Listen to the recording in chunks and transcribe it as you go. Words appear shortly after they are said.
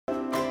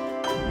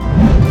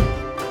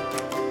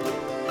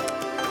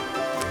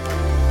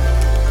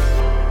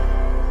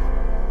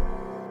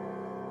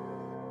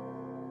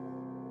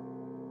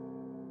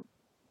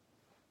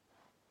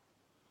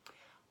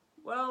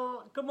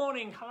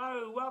morning,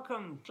 hello,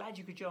 welcome. Glad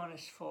you could join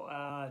us for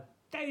our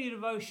daily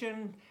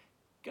devotion,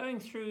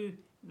 going through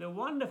the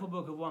wonderful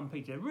book of 1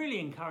 Peter, a really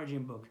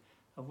encouraging book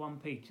of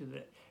 1 Peter,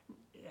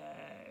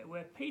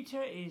 where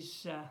Peter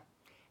is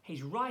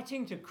he's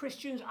writing to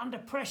Christians under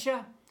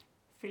pressure,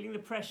 feeling the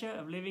pressure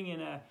of living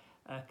in a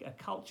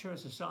culture, a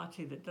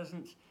society that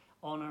doesn't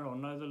honour or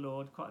know the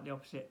Lord, quite the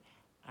opposite,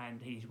 and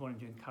he's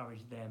wanting to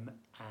encourage them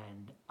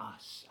and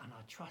us. And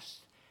I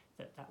trust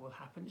that that will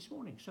happen this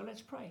morning. So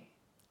let's pray.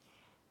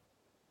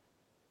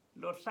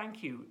 Lord,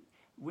 thank you.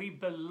 We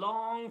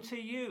belong to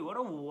you. What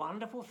a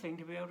wonderful thing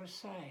to be able to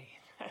say.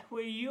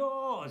 We're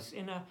yours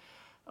in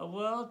a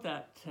world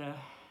that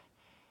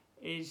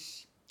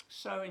is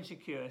so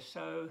insecure,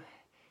 so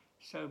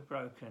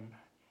broken.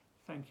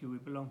 Thank you. We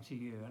belong to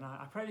you. And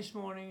I pray this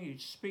morning you'd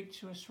speak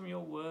to us from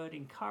your word,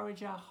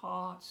 encourage our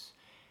hearts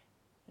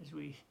as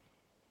we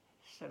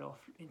set off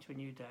into a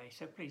new day.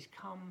 So please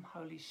come,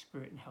 Holy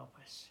Spirit, and help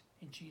us.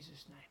 In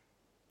Jesus' name.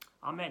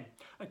 Amen.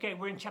 Okay,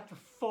 we're in chapter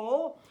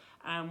 4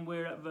 and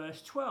we're at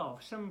verse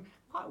 12. Some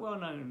quite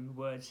well-known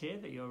words here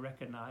that you'll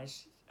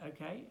recognise.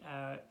 Okay,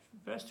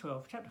 verse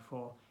 12, chapter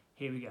 4,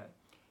 here we go.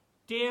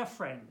 Dear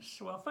friends,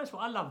 well, first of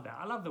all, I love that.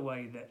 I love the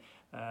way that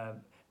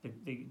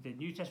the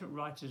New Testament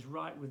writers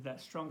write with that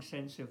strong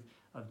sense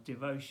of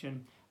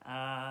devotion.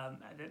 I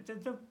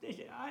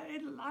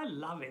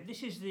love it.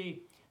 This is the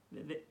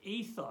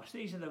ethos.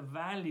 These are the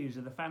values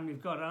of the family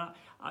of God.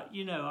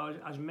 And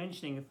I was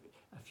mentioning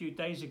a few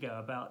days ago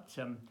about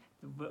the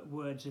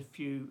words a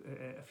few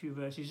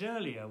verses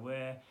earlier,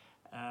 where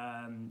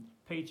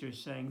Peter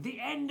is saying, "The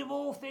end of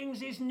all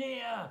things is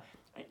near."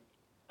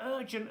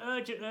 Urgent,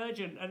 urgent,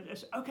 urgent. And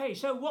it's, okay,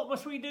 so what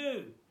must we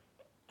do?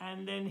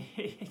 And then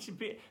it's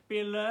be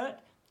alert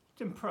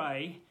and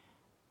pray,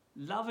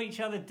 love each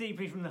other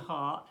deeply from the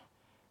heart,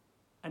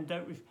 and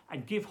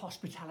give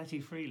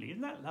hospitality freely.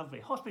 Isn't that lovely?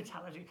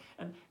 Hospitality.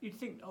 And you'd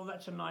think, oh,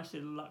 that's a nice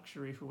little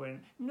luxury for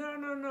when.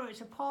 No.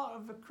 It's a part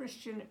of the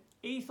Christian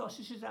ethos.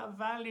 This is our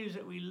values,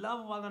 that we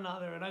love one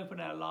another and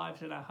open our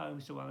lives and our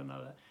homes to one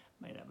another.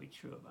 May that be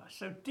true of us.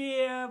 So,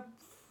 dear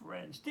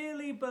friends,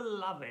 dearly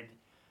beloved.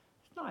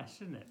 It's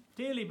nice, isn't it?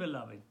 Dearly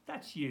beloved.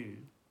 That's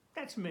you.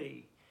 That's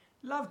me.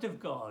 Loved of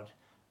God.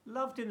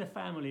 Loved in the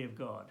family of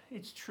God.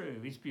 It's true.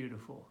 It's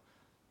beautiful.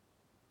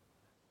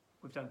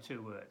 We've done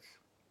 2 words.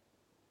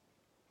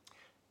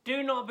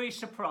 Do not be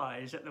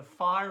surprised at the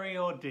fiery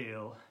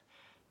ordeal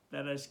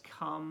that has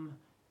come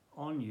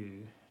on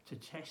you to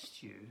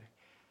test you,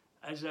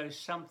 as though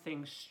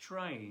something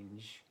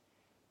strange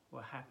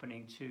were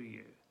happening to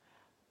you.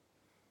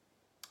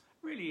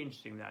 Really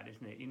interesting, that,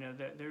 isn't it? You know,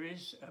 there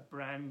is a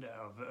brand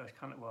of a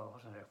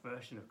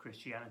version of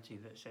Christianity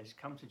that says,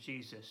 come to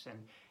Jesus and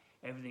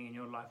everything in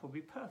your life will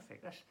be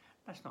perfect.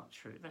 That's not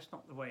true. That's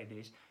not the way it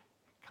is.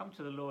 Come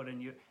to the Lord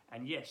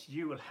and yes,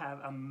 you will have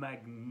a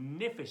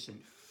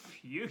magnificent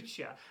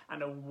future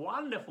and a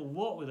wonderful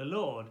walk with the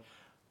Lord,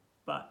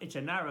 but it's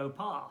a narrow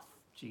path,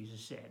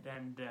 Jesus said,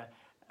 and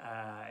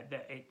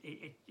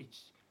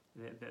it's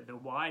the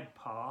wide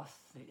path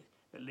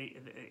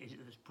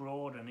that's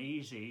broad and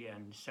easy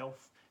and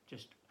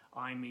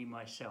I, me,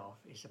 myself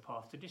is the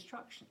path to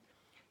destruction.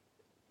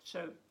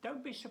 So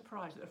don't be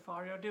surprised at the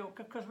fiery ordeal,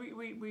 because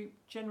we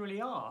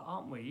generally are,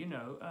 aren't we? You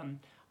know,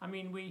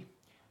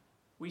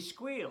 we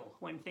squeal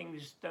when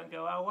things don't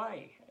go our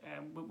way,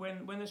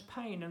 when there's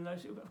pain, and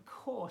of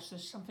course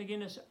there's something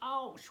in us.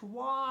 Ouch!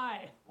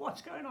 Why?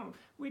 What's going on?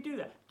 We do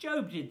that.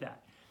 Job did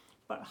that.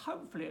 But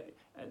hopefully,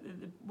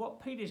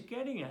 what Peter's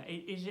getting at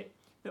is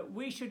that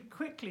we should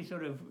quickly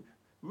sort of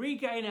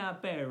regain our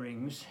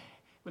bearings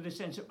with a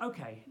sense of,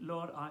 okay,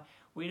 Lord,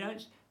 we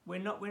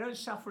don't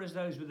suffer as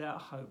those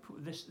without hope.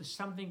 There's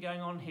something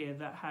going on here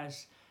that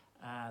has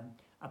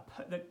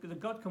that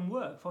God can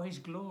work for His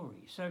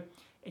glory. So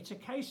it's a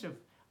case of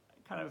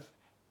kind of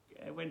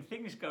when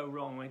things go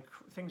wrong, when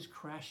things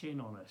crash in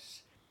on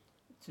us,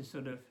 to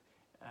sort of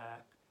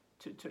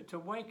to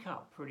wake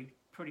up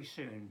pretty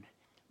soon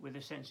with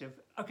a sense of,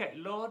 okay,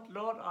 Lord,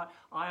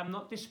 I am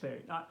not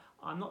despairing.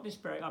 I'm not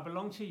despairing. I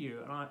belong to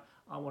you, and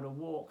I want to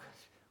walk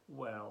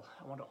well.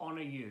 I want to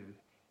honour you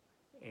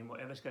in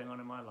whatever's going on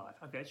in my life.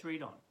 Okay, let's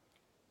read on.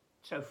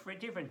 So, for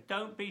different,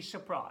 don't be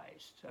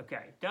surprised.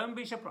 Okay, don't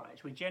be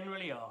surprised. We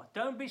generally are.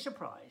 Don't be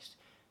surprised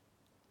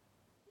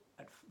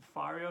at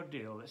fiery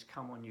ordeal that's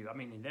come on you. I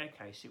mean, in their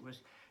case, it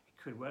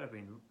could well have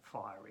been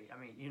fiery. I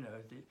mean, you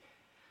know,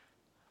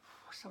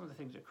 some of the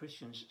things that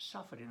Christians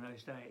suffered in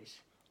those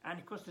days. And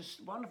of course,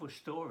 there's wonderful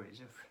stories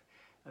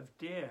of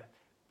dear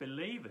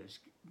believers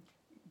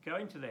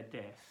going to their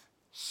death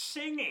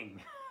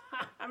singing.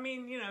 I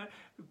mean, you know,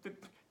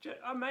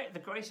 the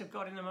grace of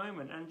God in the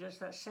moment, and just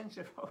that sense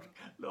of, oh,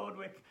 Lord,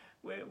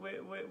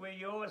 we're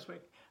yours.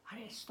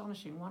 It's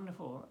astonishing,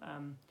 wonderful.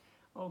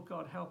 Oh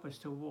God, help us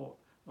to walk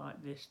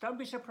like this. Don't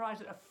be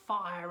surprised at a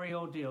fiery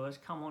ordeal that's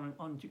come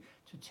on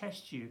to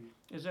test you,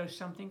 as though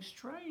something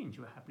strange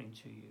were happening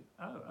to you.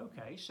 Oh,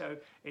 okay. So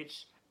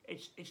it's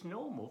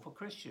normal for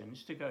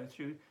Christians to go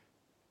through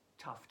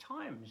tough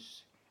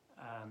times.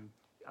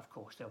 Of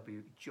course, there'll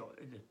be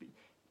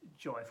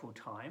joyful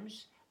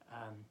times.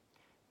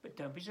 But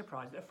don't be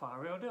surprised at the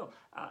fiery ordeal.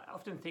 I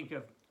often think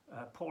of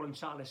Paul and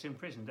Silas in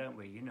prison, don't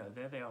we? You know,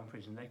 there they are in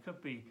prison. They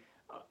could be,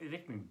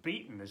 they've been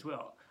beaten as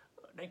well.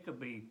 They could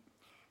be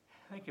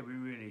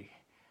really,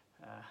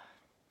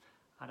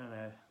 I don't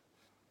know,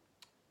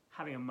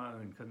 having a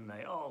moan, couldn't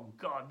they? Oh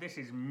God, this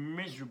is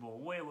miserable.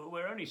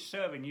 We're only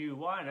serving you.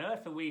 Why on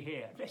earth are we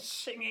here? They're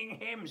singing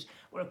hymns.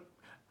 Well,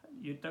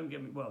 you don't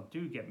get me. Well,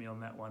 do get me on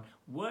that one.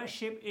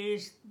 Worship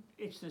is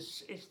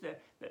the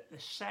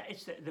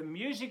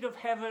music of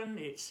heaven.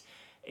 It's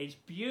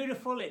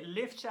beautiful. It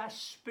lifts our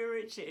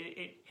spirits.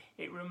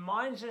 It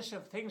reminds us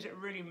of things that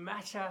really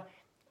matter,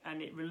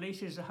 and it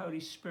releases the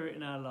Holy Spirit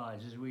in our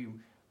lives as we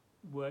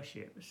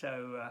worship.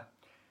 So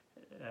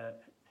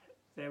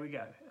there we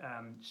go.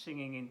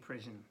 Singing in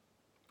prison.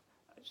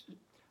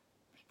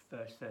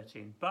 Verse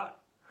 13. But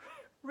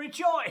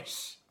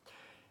rejoice,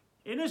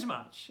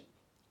 inasmuch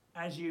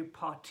as you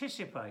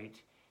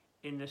participate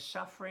in the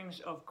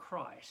sufferings of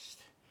Christ,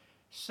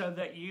 so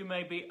that you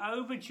may be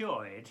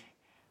overjoyed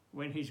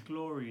when his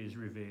glory is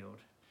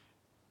revealed.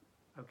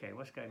 Okay,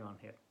 what's going on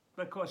here?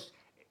 Of course,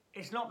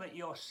 it's not that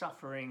your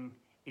suffering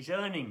is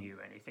earning you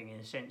anything in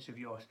the sense of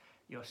your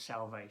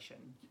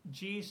salvation.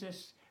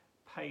 Jesus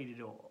paid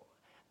it all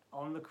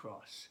on the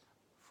cross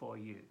for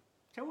you.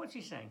 So what's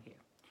he saying here?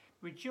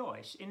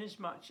 Rejoice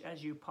inasmuch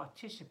as you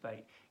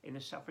participate in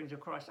the sufferings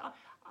of Christ.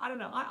 I don't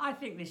know. I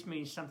think this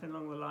means something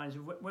along the lines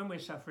of when we're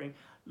suffering,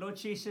 Lord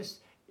Jesus,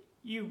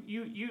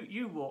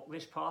 you walk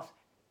this path.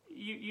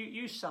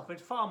 You suffered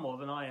far more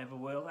than I ever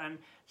will, and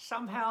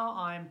somehow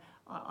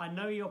I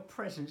know your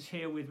presence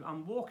here with.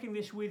 I'm walking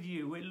this with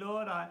you,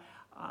 Lord.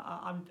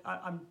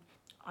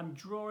 I'm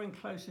drawing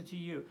closer to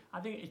you.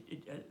 I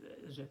think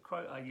there's a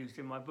quote I used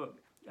in my book.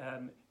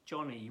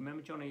 Johnny, you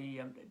remember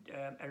Johnny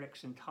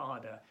Erickson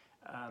Tada?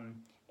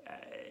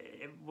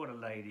 What a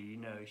lady, you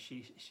know.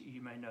 She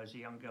you may know as a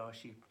young girl,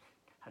 she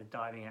had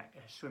a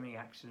swimming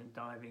accident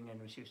diving,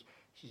 and she's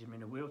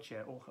in a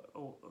wheelchair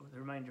all the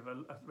remainder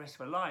of the rest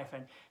of her life.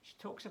 And she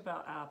talks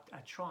about our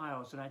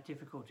trials and our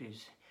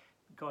difficulties,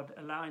 God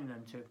allowing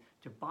them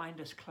to bind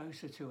us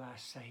closer to our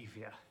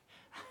Saviour.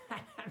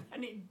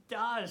 And it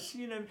does,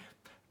 you know.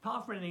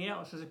 Apart from anything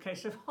else, there's a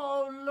case of,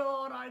 oh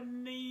Lord, I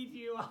need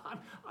you.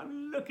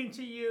 I'm looking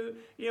to you.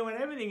 You know, when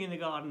everything in the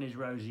garden is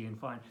rosy and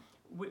fine,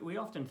 we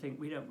often think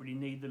we don't really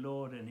need the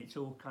Lord, and it's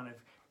all kind of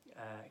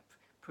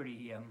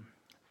pretty.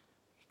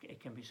 It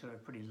can be sort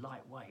of pretty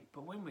lightweight.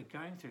 But when we're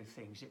going through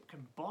things, it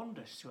can bond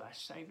us to our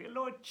Saviour.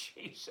 Lord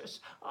Jesus,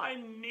 I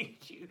need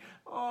you.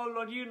 Oh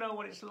Lord, you know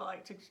what it's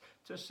like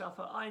to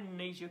suffer. I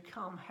need you.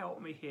 Come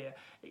help me here.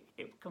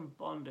 It can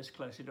bond us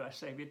closer to our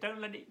Saviour. Don't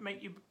let it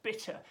make you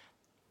bitter.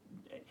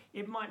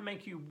 It might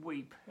make you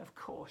weep, of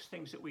course,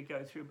 things that we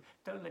go through.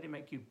 Don't let it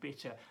make you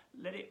bitter.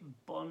 Let it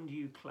bond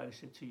you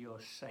closer to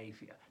your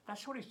Saviour.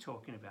 That's what he's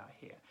talking about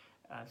here.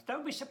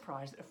 Don't be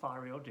surprised at the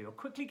fiery ordeal.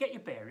 Quickly get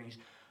your bearings.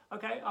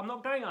 Okay, I'm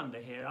not going under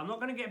here. I'm not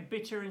going to get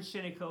bitter and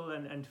cynical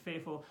and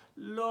fearful.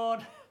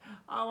 Lord,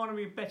 I want to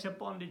be better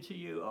bonded to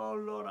you. Oh,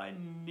 Lord, I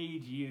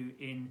need you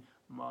in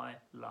my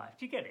life.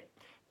 Do you get it?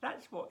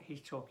 That's what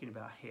he's talking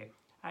about here.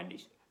 And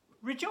it's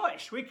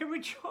rejoice. We can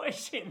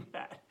rejoice in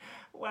that.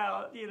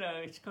 Well, you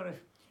know, it's got to,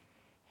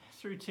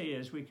 through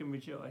tears, we can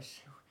rejoice.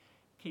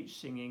 Keep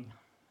singing.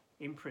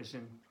 In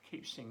prison,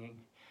 keep singing.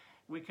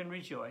 We can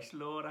rejoice.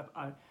 Lord,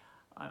 I'm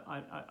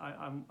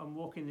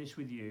walking this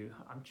with you.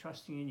 I'm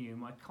trusting in you.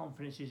 My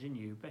confidence is in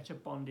you. Better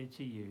bonded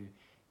to you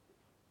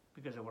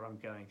because of what I'm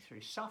going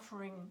through.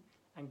 Suffering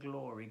and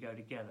glory go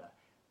together.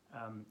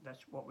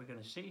 That's what we're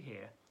going to see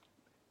here.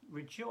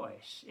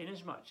 Rejoice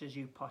inasmuch as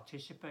you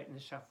participate in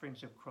the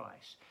sufferings of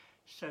Christ,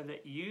 so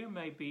that you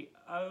may be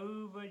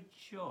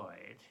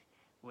overjoyed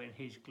when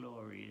his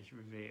glory is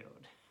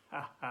revealed.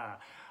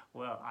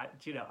 Well,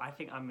 I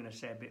think I'm going to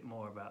say a bit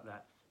more about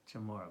that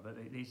tomorrow, but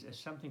there's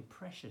something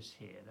precious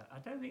here that I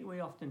don't think we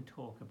often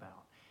talk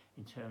about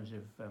in terms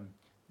of the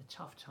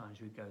tough times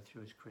we go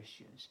through as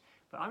Christians.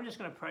 But I'm just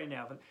going to pray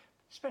now, but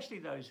especially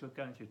those who are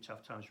going through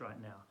tough times right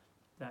now,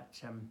 that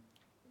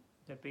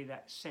there be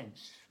that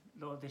sense,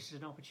 Lord, this is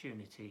an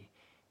opportunity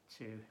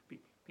to be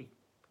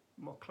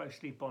more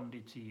closely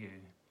bonded to you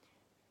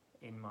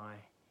in my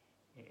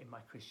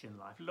Christian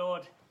life.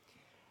 Lord,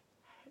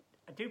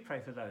 I do pray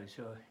for those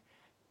who are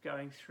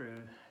going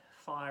through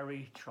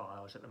fiery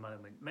trials at the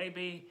moment.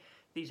 Maybe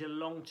these are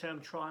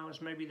long-term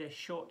trials, maybe they're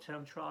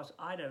short-term trials.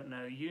 I don't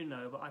know, you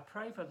know, but I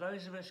pray for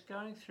those of us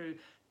going through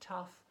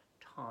tough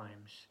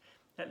times,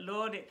 that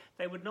Lord,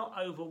 they would not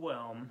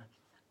overwhelm,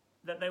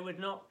 that it would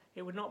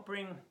not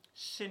bring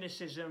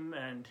cynicism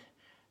and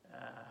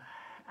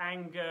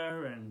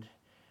anger and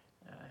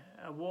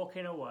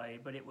walking away,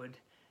 but it would,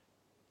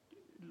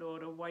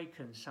 Lord,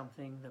 awaken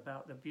something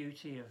about the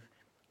beauty of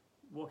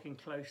walking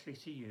closely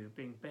to you,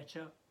 being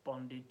better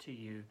bonded to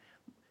you,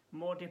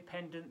 more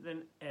dependent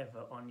than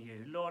ever on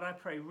you. Lord, I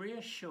pray,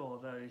 reassure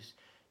those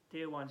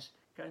dear ones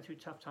going through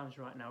tough times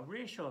right now.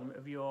 Reassure them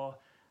of your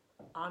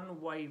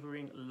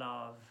unwavering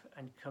love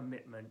and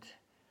commitment,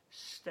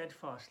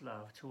 steadfast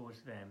love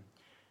towards them.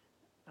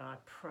 And I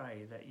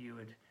pray that you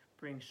would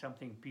bring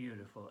something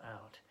beautiful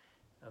out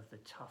of the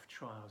tough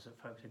trials that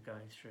folks are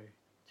going through.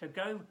 So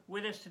go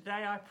with us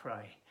today, I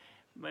pray.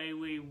 May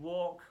we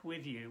walk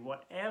with you,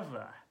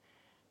 whatever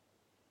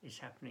is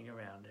happening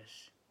around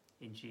us.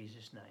 In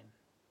Jesus' name.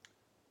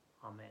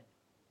 Amen.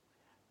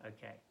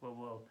 Okay, well,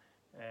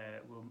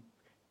 we'll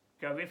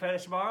go a bit further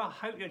tomorrow. I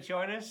hope you'll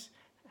join us.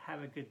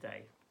 Have a good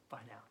day. Bye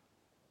now.